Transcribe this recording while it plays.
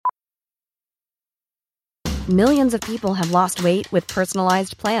Millions of people have lost weight with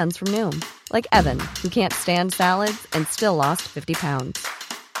personalized plans from Noom. Like Evan, who can't stand salads and still lost 50 pounds.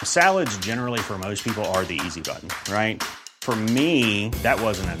 Salads generally for most people are the easy button, right? For me, that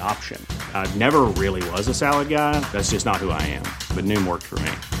wasn't an option. I never really was a salad guy. That's just not who I am. But Noom worked for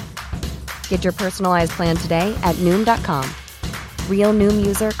me. Get your personalized plan today at Noom.com. Real Noom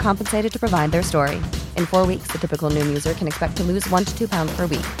user compensated to provide their story. In 4 weeks, the typical Noom user can expect to lose 1 to 2 pounds per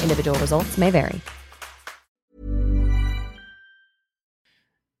week. Individual results may vary.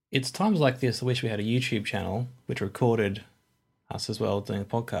 It's times like this I wish we had a YouTube channel which recorded us as well doing a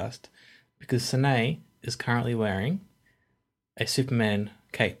podcast, because Sine is currently wearing a Superman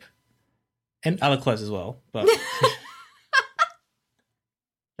cape and other clothes as well, but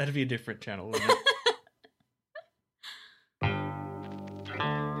that'd be a different channel, wouldn't it?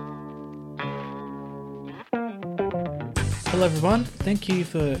 Hello everyone, thank you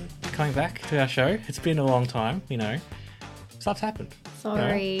for coming back to our show. It's been a long time, stuff's happened.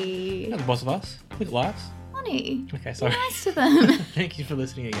 Sorry. You're not the boss of us. We've got lives. Honey. Okay, sorry. Be nice to them. Thank you for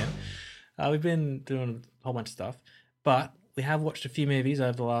listening again. We've been doing a whole bunch of stuff, but we have watched a few movies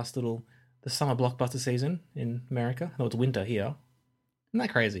over the summer blockbuster season in America. No, it's winter here. Isn't that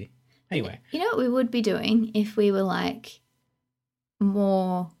crazy? Anyway. You know what we would be doing if we were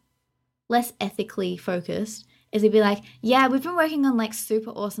less ethically focused, is we'd be like, yeah, we've been working on super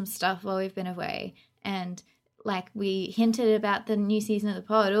awesome stuff while we've been away, and we hinted about the new season of the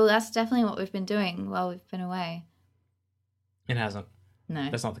pod. Oh, that's definitely what we've been doing while we've been away. It hasn't. No.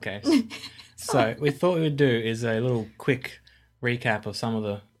 That's not the case. So we thought we would do is a little quick recap of some of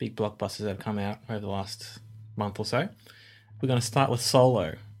the big blockbusters that have come out over the last month or so. We're going to start with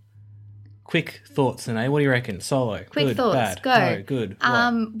Solo. Quick thoughts, Sine. What do you reckon? Solo. Quick good, thoughts. Bad, Go. No, good.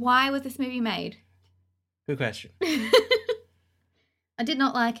 What? Why was this movie made? Good question. I did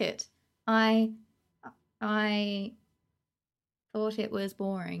not like it. I thought it was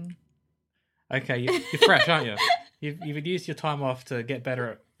boring. Okay, you're fresh, aren't you? You've used your time off to get better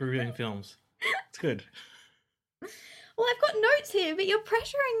at reviewing films. It's good. Well, I've got notes here, but you're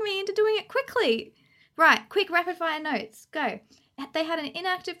pressuring me into doing it quickly. Right, quick rapid fire notes. Go. They had an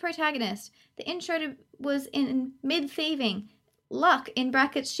inactive protagonist. The intro was in mid-thieving. Luck, in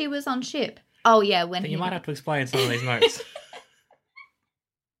brackets, she was on ship. Oh, yeah, when You might have to explain some of these notes.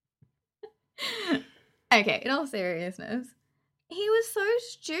 Okay, in all seriousness, he was so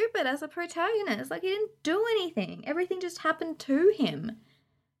stupid as a protagonist. He didn't do anything. Everything just happened to him.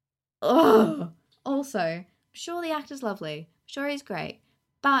 Ugh. Also, I'm sure the actor's lovely. I'm sure he's great.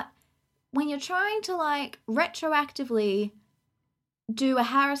 But when you're trying to, retroactively do a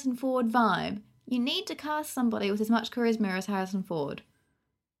Harrison Ford vibe, you need to cast somebody with as much charisma as Harrison Ford.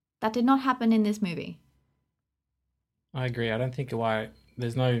 That did not happen in this movie. I agree. I don't think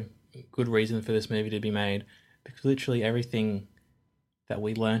there's no good reason for this movie to be made, because literally everything that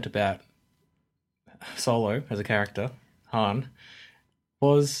we learnt about Solo as a character, Han,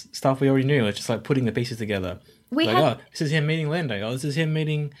 was stuff we already knew. It's just putting the pieces together. This is him meeting Lando. Oh, this is him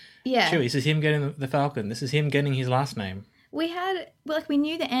meeting Chewie. This is him getting the Falcon. This is him getting his last name. We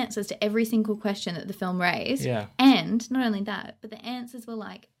knew the answers to every single question that the film raised. Yeah. And not only that, but the answers were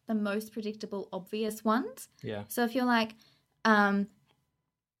the most predictable, obvious ones. Yeah. So if you're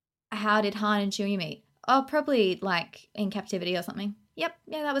how did Han and Chewie meet? Oh, probably in captivity or something. Yep.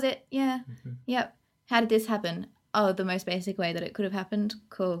 Yeah, that was it. Yeah. Mm-hmm. Yep. How did this happen? Oh, the most basic way that it could have happened.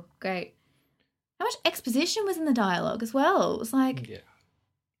 Cool. Great. How much exposition was in the dialogue as well? It was Yeah.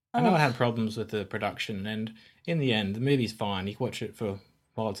 I know I had problems with the production, and in the end, the movie's fine. You can watch it for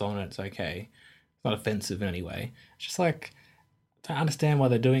while it's on and it's okay. It's not offensive in any way. It's just I don't understand why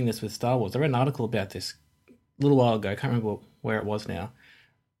they're doing this with Star Wars. I read an article about this a little while ago. I can't remember where it was now.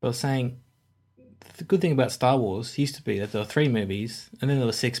 But I was saying the good thing about Star Wars used to be that there were 3 movies, and then there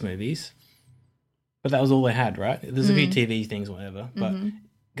were 6 movies. But that was all they had, right? There's a few TV things or whatever, but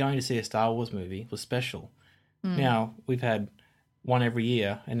going to see a Star Wars movie was special. Now, we've had 1 every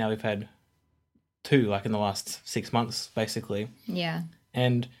year, and now we've had 2, in the last 6 months, basically. Yeah.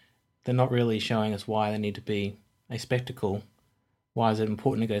 And they're not really showing us why they need to be a spectacle. Why is it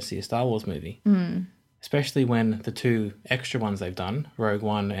important to go see a Star Wars movie? Especially when the 2 extra ones they've done, Rogue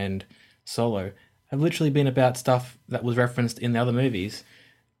One and Solo, have literally been about stuff that was referenced in the other movies.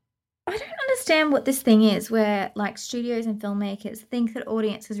 I don't understand what this thing is where studios and filmmakers think that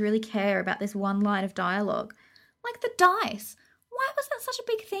audiences really care about this one line of dialogue. The dice. Why was that such a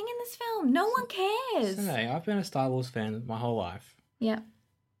big thing in this film? No one cares. So, hey, I've been a Star Wars fan my whole life. Yeah.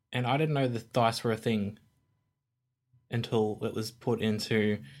 And I didn't know the dice were a thing until it was put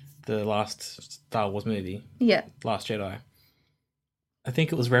into the last Star Wars movie. Yeah. Last Jedi. I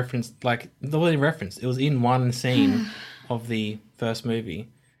think it was referenced, like, not really referenced. It was in one scene of the first movie.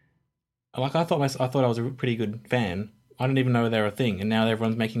 Like, I thought I was a pretty good fan. I didn't even know they were a thing, and now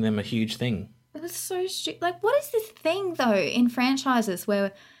everyone's making them a huge thing. It was so stupid. Like, what is this thing, though, in franchises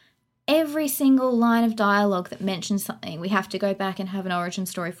where every single line of dialogue that mentions something, we have to go back and have an origin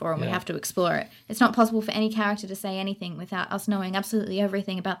story for, and we have to explore it. It's not possible for any character to say anything without us knowing absolutely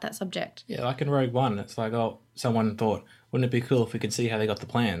everything about that subject. Yeah, like in Rogue One, it's like, oh, someone thought, wouldn't it be cool if we could see how they got the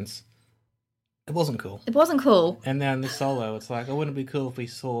plans? It wasn't cool. It wasn't cool. And then the Solo, it's like, oh, wouldn't it be cool if we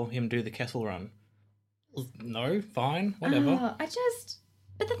saw him do the Kessel Run? No, fine, whatever.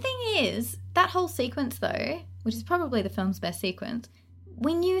 But the thing is, that whole sequence, though, which is probably the film's best sequence,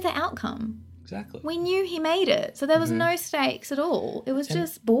 we knew the outcome. Exactly. We knew he made it. So there was no stakes at all. It was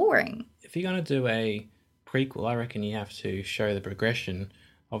just boring. If you're going to do a prequel, I reckon you have to show the progression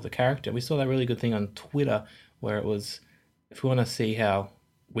of the character. We saw that really good thing on Twitter where it was, if we want to see how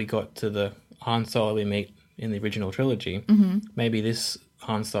we got to the Han Solo we meet in the original trilogy, maybe this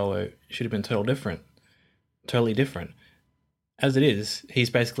Han Solo should have been totally different. As it is, he's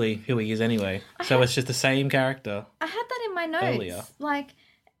basically who he is anyway. It's just the same character. I had that in my notes. Earlier. Like,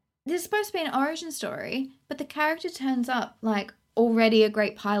 there's supposed to be an origin story, but the character turns up like already a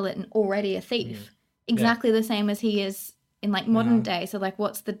great pilot and already a thief. Exactly the same as he is in like modern day. So like,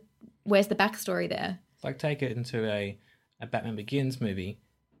 where's the backstory there? Like, take it into a Batman Begins movie.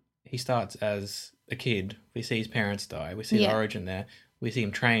 He starts as a kid. We see his parents die. We see the origin there. We see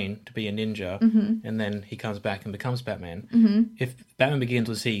him train to be a ninja, and then he comes back and becomes Batman. If Batman Begins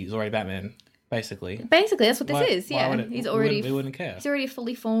was he's already Batman, basically. Basically, that's what this is. Yeah, we wouldn't care. He's already a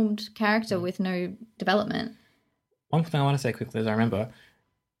fully formed character with no development. One thing I want to say quickly is I remember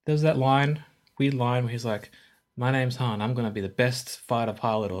there's that weird line where he's like, "My name's Han. I'm going to be the best fighter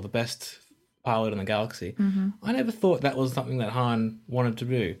pilot or the best pilot in the galaxy." I never thought that was something that Han wanted to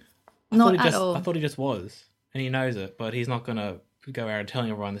do. Not at all. I thought he just was, and he knows it, but he's not going to go around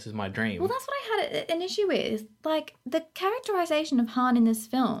telling everyone this is my dream. Well, that's what I had an issue with. Like, the characterization of Han in this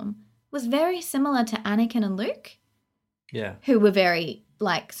film was very similar to Anakin and Luke. Yeah. Who were very,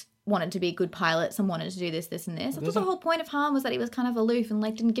 like, wanted to be good pilots and wanted to do this, and this. I thought the whole point of Han was that he was kind of aloof and,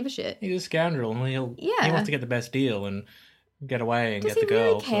 like, didn't give a shit. He's a scoundrel, and he wants to get the best deal and get away and get the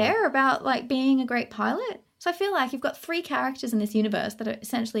girl. Does he really care about, like, being a great pilot? So I feel like you've got 3 characters in this universe that are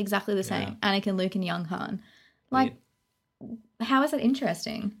essentially exactly the same. Anakin, Luke, and young Han. Like... How is that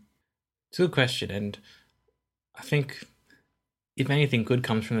interesting? It's a good question, and I think if anything good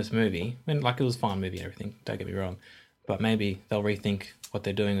comes from this movie, and like it was a fine movie and everything, don't get me wrong, but maybe they'll rethink what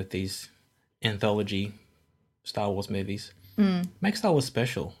they're doing with these anthology Star Wars movies. Make Star Wars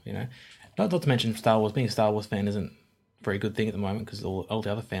special, you know. Not to mention Star Wars, being a Star Wars fan isn't a very good thing at the moment because all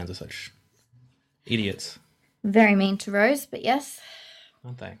the other fans are such idiots. Very mean to Rose, but yes.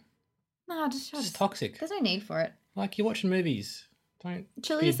 Aren't they? No, just toxic. There's no need for it. Like, you're watching movies. Don't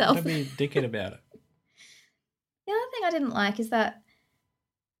chill yourself. Don't be a dickhead about it. The other thing I didn't like is that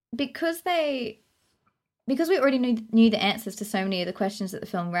because we already knew the answers to so many of the questions that the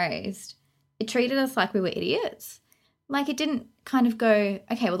film raised, it treated us like we were idiots. Like, it didn't kind of go,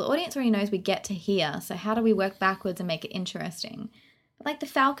 okay, well, the audience already knows we get to here, so how do we work backwards and make it interesting? But like the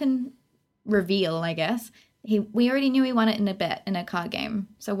Falcon reveal, I guess, we already knew he won it in a bet in a card game.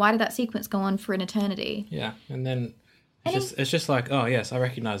 So why did that sequence go on for an eternity? Yeah, and then it's just like, oh yes, I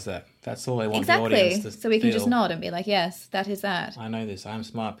recognise that. That's all they want the audience to so we can feel. Just nod and be like, yes, that is that. I know this. I'm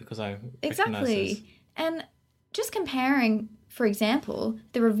smart because I exactly. recognise this. And just comparing, for example,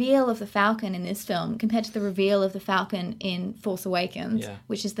 the reveal of the Falcon in this film compared to the reveal of the Falcon in Force Awakens,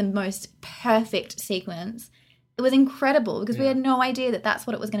 which is the most perfect sequence. It was incredible because we had no idea that that's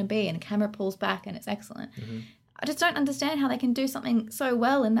what it was going to be, and the camera pulls back and it's excellent. I just don't understand how they can do something so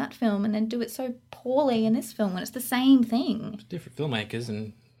well in that film and then do it so poorly in this film when it's the same thing. It's different filmmakers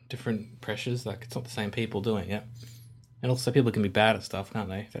and different pressures. Like, it's not the same people doing it. And also people can be bad at stuff, can't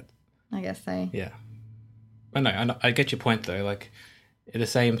they? I guess so. Yeah. I know. I get your point, though. Like, the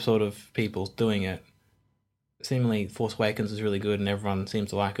same sort of people doing it. Seemingly, Force Awakens is really good and everyone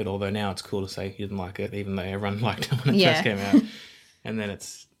seems to like it, although now it's cool to say you didn't like it, even though everyone liked it when it first came out. And then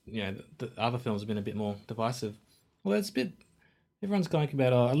it's, you know, the other films have been a bit more divisive. Well, it's a bit... Everyone's going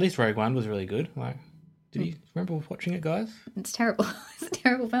about, at least Rogue One was really good. Like, did you remember watching it, guys? It's terrible. It's a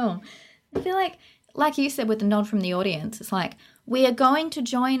terrible film. I feel like you said with the nod from the audience, it's like, we are going to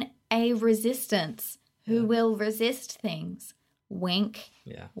join a resistance who will resist things. Wink.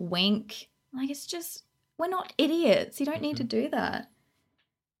 Yeah. Wink. Like, it's just... We're not idiots. You don't need to do that.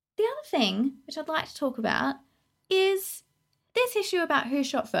 The other thing, which I'd like to talk about, is this issue about who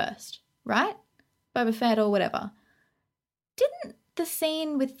shot first, right? Boba Fett or whatever. the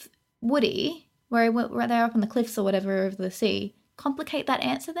scene with Woody, where they're up on the cliffs or whatever of the sea, complicate that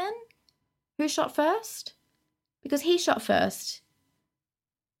answer then? Who shot first? Because he shot first.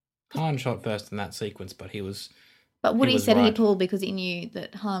 Han shot first in that sequence, but he was... But Woody said right. he pulled because he knew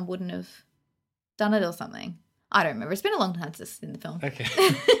that Han wouldn't have done it or something. I don't remember. It's been a long time since in the film. Okay.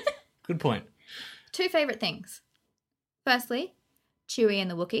 Good point. 2 favourite things. Firstly, Chewie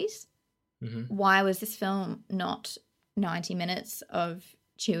and the Wookiees. Mm-hmm. Why was this film not 90 minutes of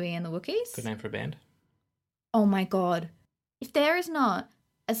Chewie and the Wookiees? Good name for a band. Oh my god. If there is not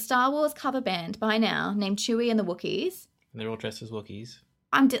a Star Wars cover band by now named Chewie and the Wookiees... And they're all dressed as Wookiees.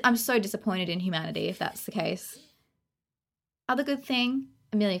 I'm so disappointed in humanity if that's the case. Other good thing,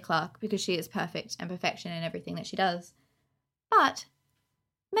 Emilia Clarke, because she is perfect and perfection in everything that she does. But,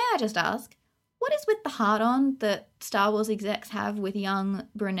 may I just ask, what is with the hard-on that Star Wars execs have with young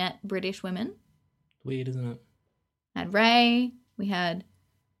brunette British women? Weird, isn't it? We had Rey, we had...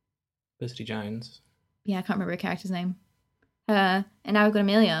 Felicity Jones. Yeah, I can't remember her character's name. Her, and now we've got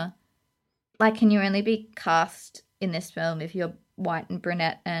Emilia. Like, can you only be cast in this film if you're white and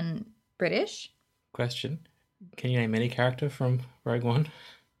brunette and British? Question. Can you name any character from Rogue One?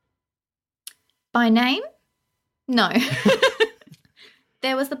 By name? No.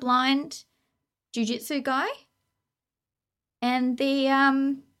 There was the blind jiu-jitsu guy and the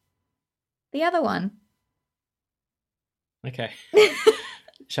other one. Okay.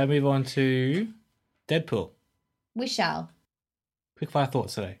 Shall we move on to Deadpool? We shall. Quick fire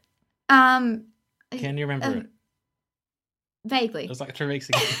thoughts today. Can Can you remember it? Vaguely. It was like 3 weeks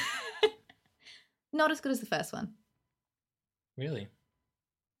ago. Not as good as the first one. Really?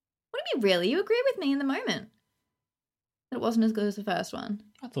 What do you mean, really? You agree with me in the moment that it wasn't as good as the first one.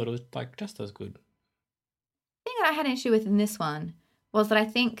 I thought it was like just as good. The thing that I had an issue with in this one was that I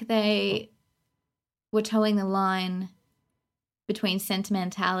think they were towing the line between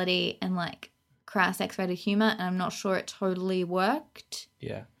sentimentality and like crass X-rated humor, and I'm not sure it totally worked.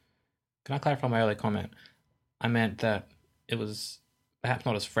 Yeah. Can I clarify my earlier comment? I meant that it was perhaps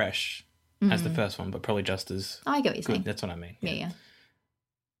not as fresh as the first one, but probably just as I get what you're good. saying. That's what I mean. Yeah.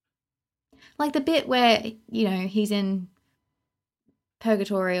 Like the bit where, you know, he's in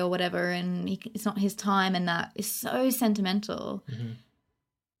purgatory or whatever and it's not his time, and that is so sentimental. Mhm.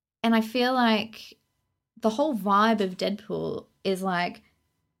 And I feel like the whole vibe of Deadpool is like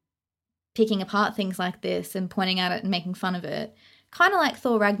picking apart things like this and pointing at it and making fun of it. Kind of like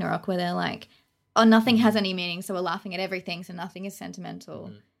Thor Ragnarok, where they're like, oh, nothing has any meaning, so we're laughing at everything, so nothing is sentimental.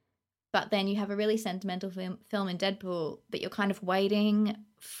 Mhm. But then you have a really sentimental film in Deadpool, but you're kind of waiting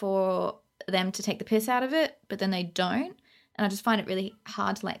for them to take the piss out of it, but then they don't. And I just find it really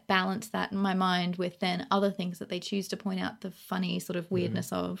hard to like balance that in my mind with then other things that they choose to point out the funny sort of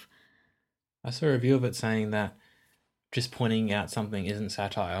weirdness of. I saw a review of it saying that just pointing out something isn't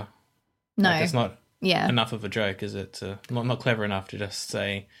satire. No. Like, it's not Yeah. enough of a joke, is it? Not clever enough to just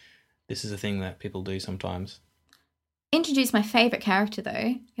say this is a thing that people do sometimes. Introduce my favourite character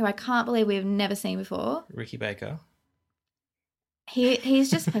though, who I can't believe we've never seen before. Ricky Baker. He's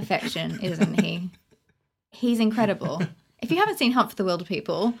just perfection, isn't he? He's incredible. If you haven't seen Hunt for the Wilder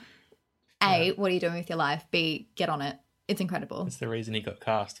People, A, what are you doing with your life? B, get on it. It's incredible. That's the reason he got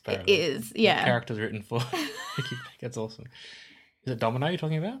cast, It apparently. is, yeah. The character's written for Ricky Baker. That's awesome. Is it Domino you're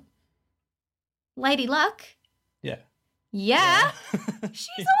talking about? Lady Luck. Yeah. Yeah. Yeah. She's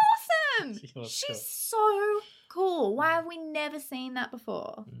awesome. She was She's cool. so cool. Why have we never seen that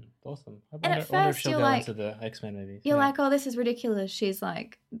before? Awesome. I at wonder if first she'll you're go like- into the X-Men movies. You're Yeah. like, oh, this is ridiculous. She's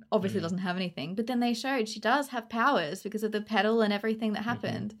like, obviously Mm. doesn't have anything. But then they showed she does have powers because of the pedal and everything that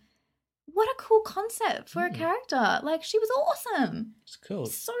happened. What a cool concept for a character. Like, she was awesome. It's cool.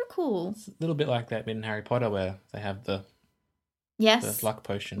 So cool. It's a little bit like that bit in Harry Potter where they have the Yes. luck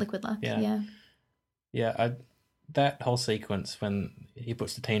potion. Liquid luck. Yeah. Yeah. Yeah, that whole sequence when he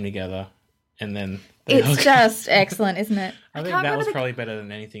puts the team together and then they It's hug. just excellent, isn't it? I think that was probably better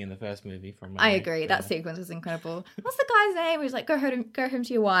than anything in the first movie. From I memory. agree. Yeah. That sequence was incredible. What's the guy's name? He's like, go home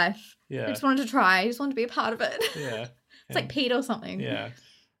to your wife. Yeah, I just wanted to try. I just wanted to be a part of it. yeah, It's like Pete or something. yeah,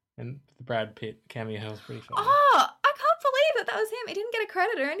 and the Brad Pitt cameo was pretty funny. Oh, I can't believe that was him. He didn't get a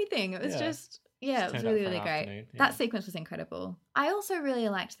credit or anything. It was Yeah. just, yeah, it was turned up really, for an really great. afternoon, yeah. That sequence was incredible. I also really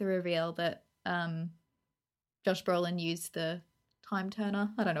liked the reveal that Josh Brolin used the time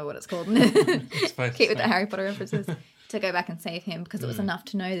turner. I don't know what it's called. Supposed Keep with to. the Harry Potter references to go back and save him because it was Mm. enough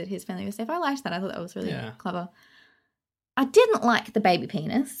to know that his family was safe. I liked that. I thought that was really Yeah. clever. I didn't like the baby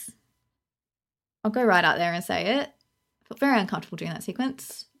penis. I'll go right out there and say it. I felt very uncomfortable during that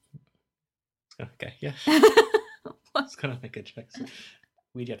sequence. Okay, yeah, What? I was gonna make a joke. So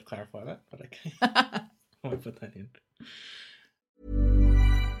we'd have to clarify that, but okay, I won't put that in.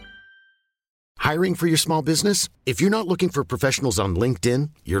 Hiring for your small business? If you're not looking for professionals on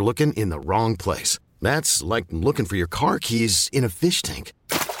LinkedIn, you're looking in the wrong place. That's like looking for your car keys in a fish tank.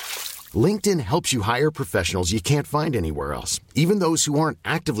 LinkedIn helps you hire professionals you can't find anywhere else, even those who aren't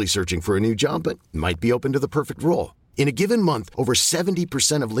actively searching for a new job but might be open to the perfect role. In a given month, over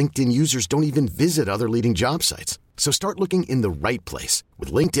 70% of LinkedIn users don't even visit other leading job sites. So start looking in the right place.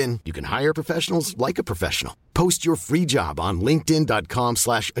 With LinkedIn, you can hire professionals like a professional. Post your free job on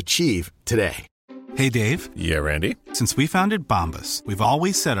linkedin.com/achieve today. Hey, Dave. Yeah, Randy. Since we founded Bombas, we've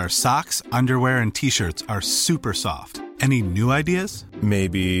always said our socks, underwear, and T-shirts are super soft. Any new ideas?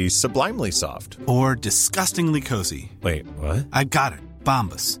 Maybe sublimely soft. Or disgustingly cozy. Wait, what? I got it.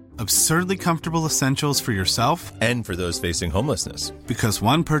 Bombas. Absurdly comfortable essentials for yourself And for those facing homelessness. because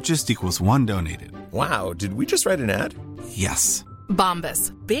one purchased equals one donated. Wow, did we just write an ad? Yes.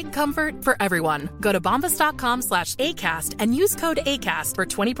 Bombas. Big comfort for everyone. Go to bombas.com/ACAST and use code ACAST for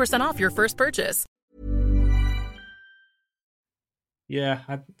 20% off your first purchase. Yeah,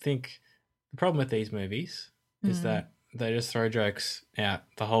 I think the problem with these movies is that they just throw jokes out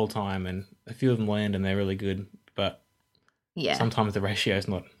the whole time, and a few of them land and they're really good, but Yeah. sometimes the ratio is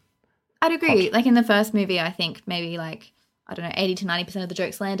not. I'd agree. Like in the first movie, I think maybe like, I don't know, 80 to 90% of the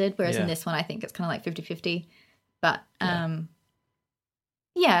jokes landed, whereas in Yeah. this one, I think it's kind of like 50-50. But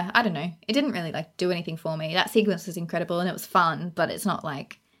yeah, I don't know. It didn't really like do anything for me. That sequence was incredible and it was fun, but it's not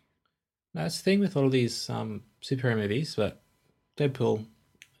like, No, it's the thing with all of these superhero movies, but Deadpool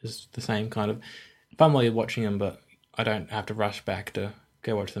is the same kind of. Fun while you're watching them, but I don't have to rush back to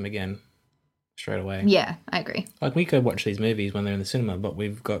go watch them again straight away. yeah, I agree. Like, we go watch these movies when they're in the cinema, but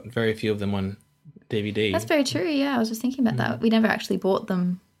we've got very few of them on DVD. That's very true. Yeah, I was just thinking about that. We never actually bought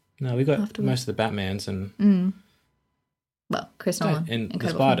them. No, we got afterwards. most of the Batmans and Well, Chris Nolan. and the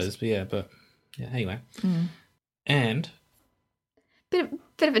Incredible Spiders, films. but anyway. And, Bit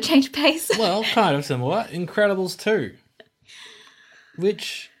of a change of pace. well, kind of similar, Incredibles 2,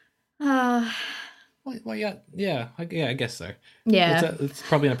 which, Uh, well, yeah, I guess so. yeah. It's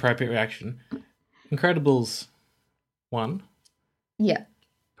probably an appropriate reaction. Incredibles 1. Yeah.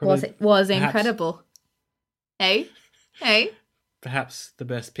 Probably Was perhaps- incredible. Hey? Hey? Perhaps the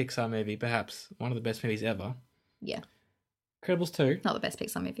best Pixar movie, perhaps one of the best movies ever. Yeah. Incredibles 2. Not the best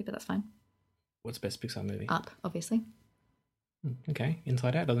Pixar movie, but that's fine. What's the best Pixar movie? Up, obviously. Okay,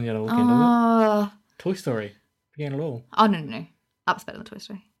 Inside Out doesn't get a look into it. Oh, Toy Story, again at all. no. Up's better than Toy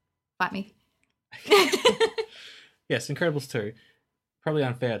Story. Fight me. Yes, Incredibles 2. Probably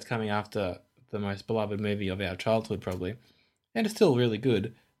unfair it's coming after the most beloved movie of our childhood, probably. And it's still really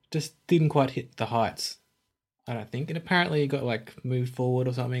good. Just didn't quite hit the heights, I don't think. And apparently it got, like, moved forward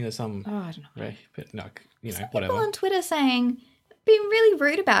or something. There's some... Oh, I don't know. Right, but no, you know, Some whatever. people on Twitter saying, being really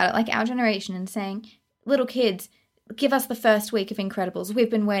rude about it, like our generation, and saying, little kids, give us the first week of Incredibles. We've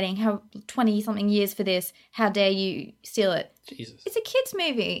been waiting 20-something years for this. How dare you steal it? Jesus. It's a kids'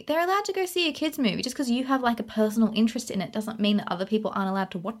 movie. They're allowed to go see a kids' movie. Just because you have like a personal interest in it doesn't mean that other people aren't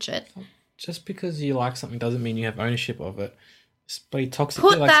allowed to watch it. Just because you like something doesn't mean you have ownership of it. It's pretty toxic.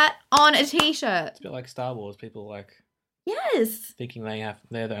 Put Like, that on a t-shirt. it's a bit like Star Wars. People like Yes. thinking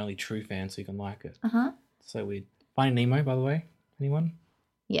they're the only true fans who can like it. Uh-huh. So weird. Finding Nemo, by the way. Anyone?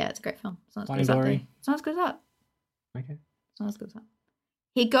 Yeah, it's a great film. It's not as good Finding as that, Dory. though. It's not as good as that. Okay. It's not as good as that.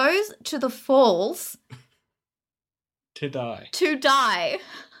 He goes to the falls To die. to die.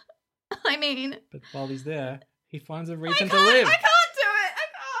 I mean, But while he's there, he finds a I reason can't to live. do it. I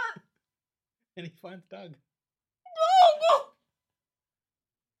can't. And he finds Doug. No.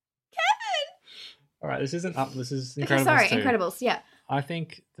 Kevin. All right, this isn't up. This is Incredibles Okay, sorry, 2. Incredibles. Yeah. I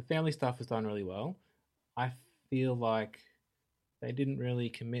think the family stuff is done really well. I feel like they didn't really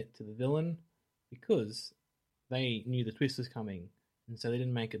commit to the villain because they knew the twist was coming, and so they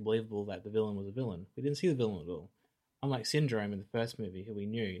didn't make it believable that the villain was a villain. We didn't see the villain at all. Unlike Syndrome in the first movie, who we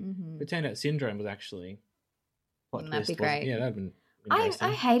knew. Mhm. It turned out Syndrome was actually... plot Wouldn't that be twist wasn't- great? Yeah, that'd been I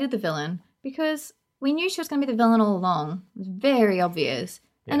interesting. hated the villain because we knew she was going to be the villain all along. It was very obvious.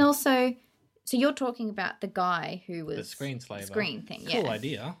 And Yeah. also, so you're talking about the guy who was The screenslaver. the screen thing. Cool Yeah,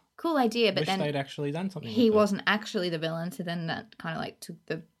 idea. cool idea. But Wish then they'd actually done something he with it. wasn't actually the villain, so then that kind of like took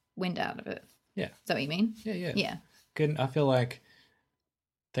the wind out of it. Yeah. Is that what you mean? Yeah. Yeah. Good. I feel like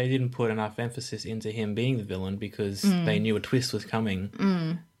they didn't put enough emphasis into him being the villain because they knew a twist was coming,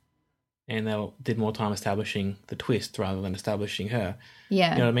 and they did more time establishing the twist rather than establishing her.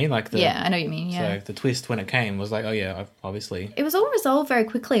 Yeah. You know what I mean? Like Yeah, I know what you mean. Yeah. So the twist when it came was like, oh yeah, obviously. It was all resolved very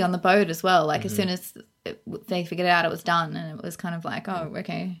quickly on the boat as well. Like Mm-hmm. as soon as they figured out it was done, and it was kind of like, oh,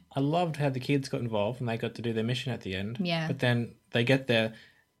 okay. I loved how the kids got involved and they got to do their mission at the end. Yeah. But then they get there,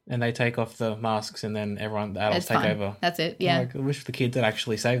 And they take off the masks, and then the adults It's take fine. over. That's it. Yeah. Like, I wish the kids had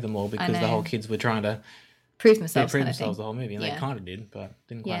actually saved them all, because the know. whole kids were trying to Prove themselves. prove kind of themselves thing. the whole movie, and Yeah. they kind of did, but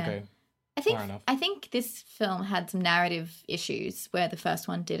didn't quite Yeah. go I far enough. think this film had some narrative issues where the first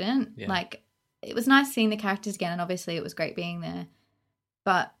one didn't. Yeah. Like, it was nice seeing the characters again, and obviously it was great being there.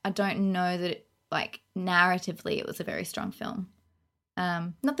 But I don't know that, narratively, it was a very strong film.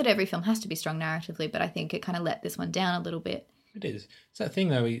 Not that every film has to be strong narratively, but I think it kind of let this one down a little bit. It is. It's that thing,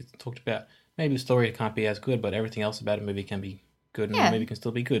 though, we talked about. Maybe the story can't be as good, but everything else about a movie can be good, and Yeah. the movie can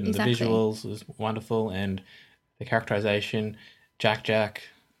still be good. And Exactly. the visuals was wonderful, and the characterization, Jack.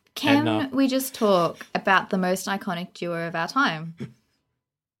 Can Edna. we just talk about the most iconic duo of our time?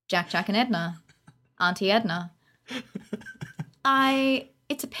 Jack and Edna. Auntie Edna.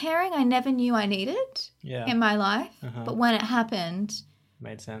 It's a pairing I never knew I needed Yeah. in my life, Uh-huh. but when it happened,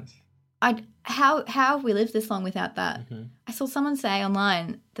 Made sense. how have we lived this long without that? Mm-hmm. I saw someone say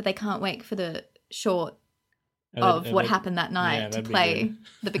online that they can't wait for the short of what happened that night to that'd be play good.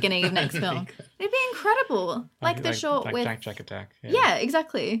 the beginning of next That'd be film. good. It'd be incredible. Like the short like with Jack Attack. yeah,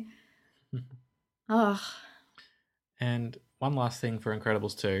 exactly. Oh, And one last thing for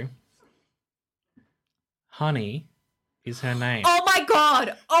Incredibles 2. Honey is her name. oh my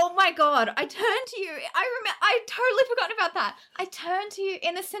god! Oh my god! I turned to you. I totally forgotten about that. I turned to you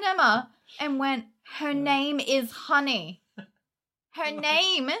in the cinema and went, "Her name is Honey. Her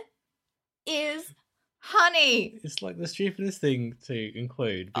name is Honey." It's like the stupidest thing to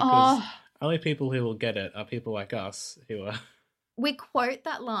include, because Oh, only people who will get it are people like us who are. we quote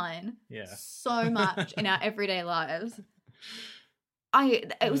that line Yeah. so much in our everyday lives.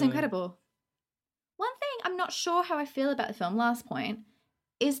 It was incredible. One thing I'm not sure how I feel about the film, last point,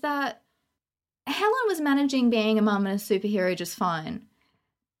 is that Helen was managing being a mum and a superhero just fine.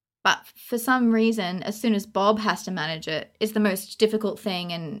 But for some reason, as soon as Bob has to manage it, it's the most difficult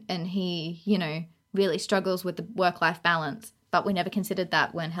thing, and he, really struggles with the work-life balance. But we never considered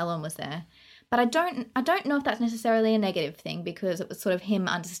that when Helen was there. But I don't know if that's necessarily a negative thing, because it was sort of him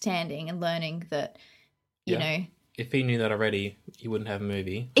understanding and learning that, you Yeah. know. If he knew that already, he wouldn't have a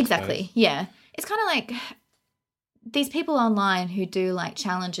movie. Exactly, yeah. It's kind of like these people online who do like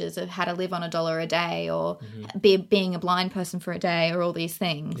challenges of how to live on $1 a day, or being a blind person for a day, or all these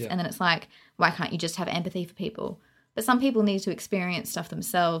things. Yeah. And then it's like, why can't you just have empathy for people? But some people need to experience stuff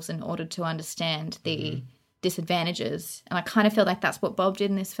themselves in order to understand the disadvantages. And I kind of feel like that's what Bob did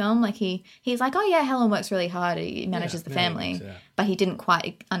in this film. Like he's like, oh yeah, Helen works really hard. He manages the he family. makes it out. But he didn't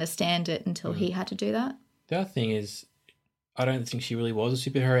quite understand it until he had to do that. The other thing is, I don't think she really was a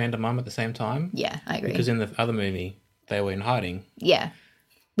superhero and a mum at the same time. Yeah, I agree. Because in the other movie, they were in hiding. Yeah.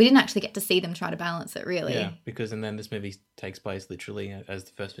 We didn't actually get to see them try to balance it, really. Yeah, because and then this movie takes place literally as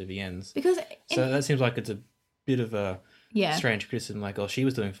the first movie ends. Because So that seems like it's a bit of a yeah. strange criticism, like, oh, she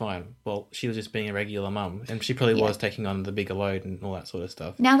was doing fine. Well, she was just being a regular mum, and she probably Yeah. was taking on the bigger load and all that sort of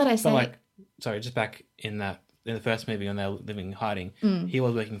stuff. Now that I But say like, sorry, just back in the first movie when they were living in hiding, he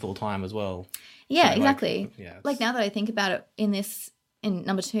was working full time as well. yeah, So, like, exactly. yeah, Like it's- now that I think about it in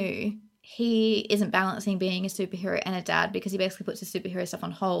number 2, he isn't balancing being a superhero and a dad, because he basically puts his superhero stuff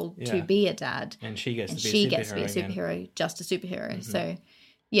on hold Yeah. to be a dad. and she gets And to be she a superhero gets to be a again. superhero, just a superhero. So,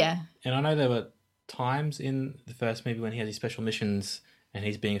 yeah. And I know there were times in the first movie when he has these special missions and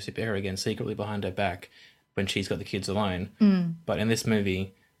he's being a superhero again secretly behind her back when she's got the kids alone. But in this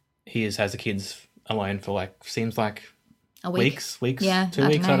movie, he has the kids alone for like, seems like A week. weeks, Yeah, 2 I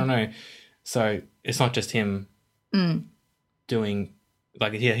weeks, don't I don't know. So it's not just him doing,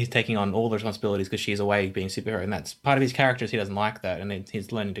 like, yeah, he's taking on all the responsibilities because she's away being a superhero, and that's part of his character is he doesn't like that, and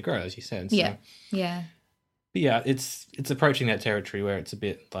he's learning to grow, as you said. So. Yeah. Yeah. But yeah, it's approaching that territory where it's a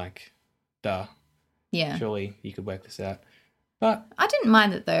bit like, duh, Yeah. surely you could work this out. But, I didn't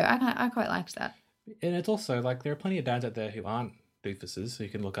mind it though. I quite liked that. and it's also like there are plenty of dads out there who aren't doofuses who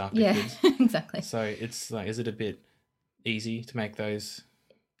can look after Yeah, kids. exactly. So it's like, is it a bit easy to make those?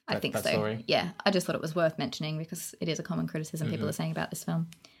 I think that so. story? Yeah, I just thought it was worth mentioning because it is a common criticism Mm-hmm. people are saying about this film.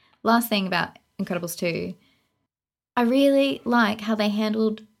 Last thing about Incredibles 2, I really like how they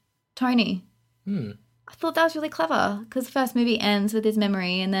handled Tony. I thought that was really clever because the first movie ends with his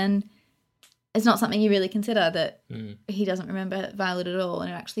memory, and then it's not something you really consider that he doesn't remember Violet at all,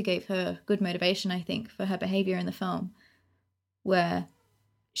 and it actually gave her good motivation, I think, for her behaviour in the film, where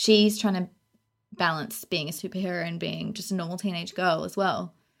she's trying to balance being a superhero and being just a normal teenage girl as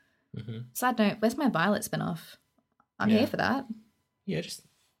well. Side note, where's my Violet spin-off? I'm Yeah. here for that. Yeah, just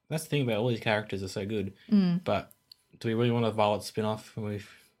that's the thing about all these characters are so good. But do we really want a Violet spin-off when we've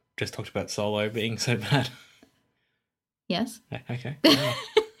just talked about Solo being so bad? Yes. Okay. Yeah.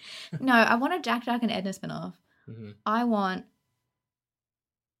 No, I want a Jack and Edna spin-off. I want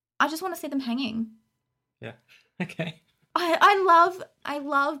I just want to see them hanging. Yeah. Okay. I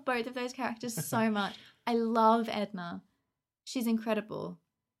love both of those characters so much. I love Edna. She's incredible.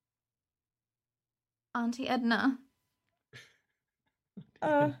 Auntie Edna.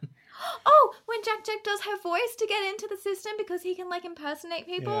 Oh, when Jack does her voice to get into the system because he can like impersonate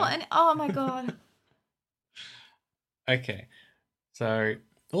people, and oh my god. Okay, so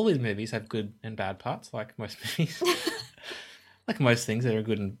all these movies have good and bad parts, like most movies. Like most things, there are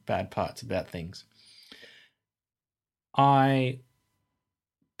good and bad parts about things. I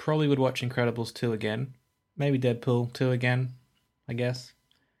probably would watch Incredibles 2 again. Maybe Deadpool 2 again, I guess.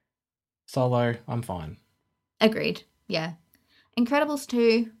 Solo, I'm fine. Agreed. Yeah. Incredibles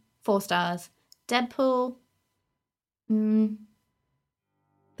 2, 4 stars. Deadpool, 3.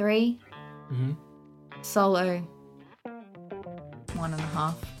 Mm-hmm. Solo,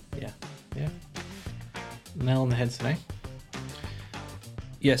 1.5. Yeah. Nail on the head today.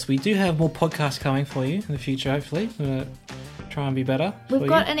 Yes, we do have more podcasts coming for you in the future, hopefully. We're going to try and be better. We've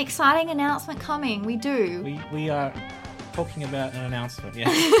got an exciting announcement coming. We do. We are talking about an announcement,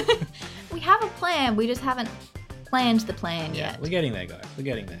 yeah. We have a plan. We just haven't planned the plan yet. We're getting there, guys. We're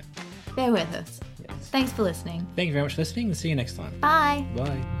getting there. Bear with us. Yes. Thanks for listening. Thank you very much for listening, and see you next time. Bye.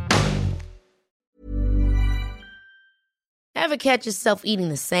 Bye. Ever catch yourself eating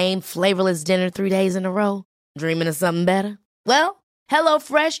the same flavorless dinner 3 days in a row? Dreaming of something better? Well,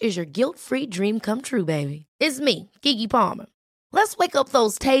 HelloFresh is your guilt-free dream come true, baby. It's me, Keke Palmer. Let's wake up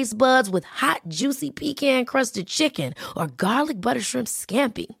those taste buds with hot, juicy pecan-crusted chicken or garlic butter shrimp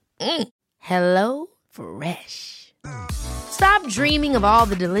scampi. Hello Fresh. Stop dreaming of all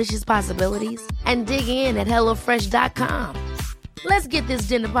the delicious possibilities and dig in at HelloFresh.com. Let's get this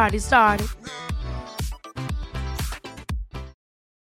dinner party started.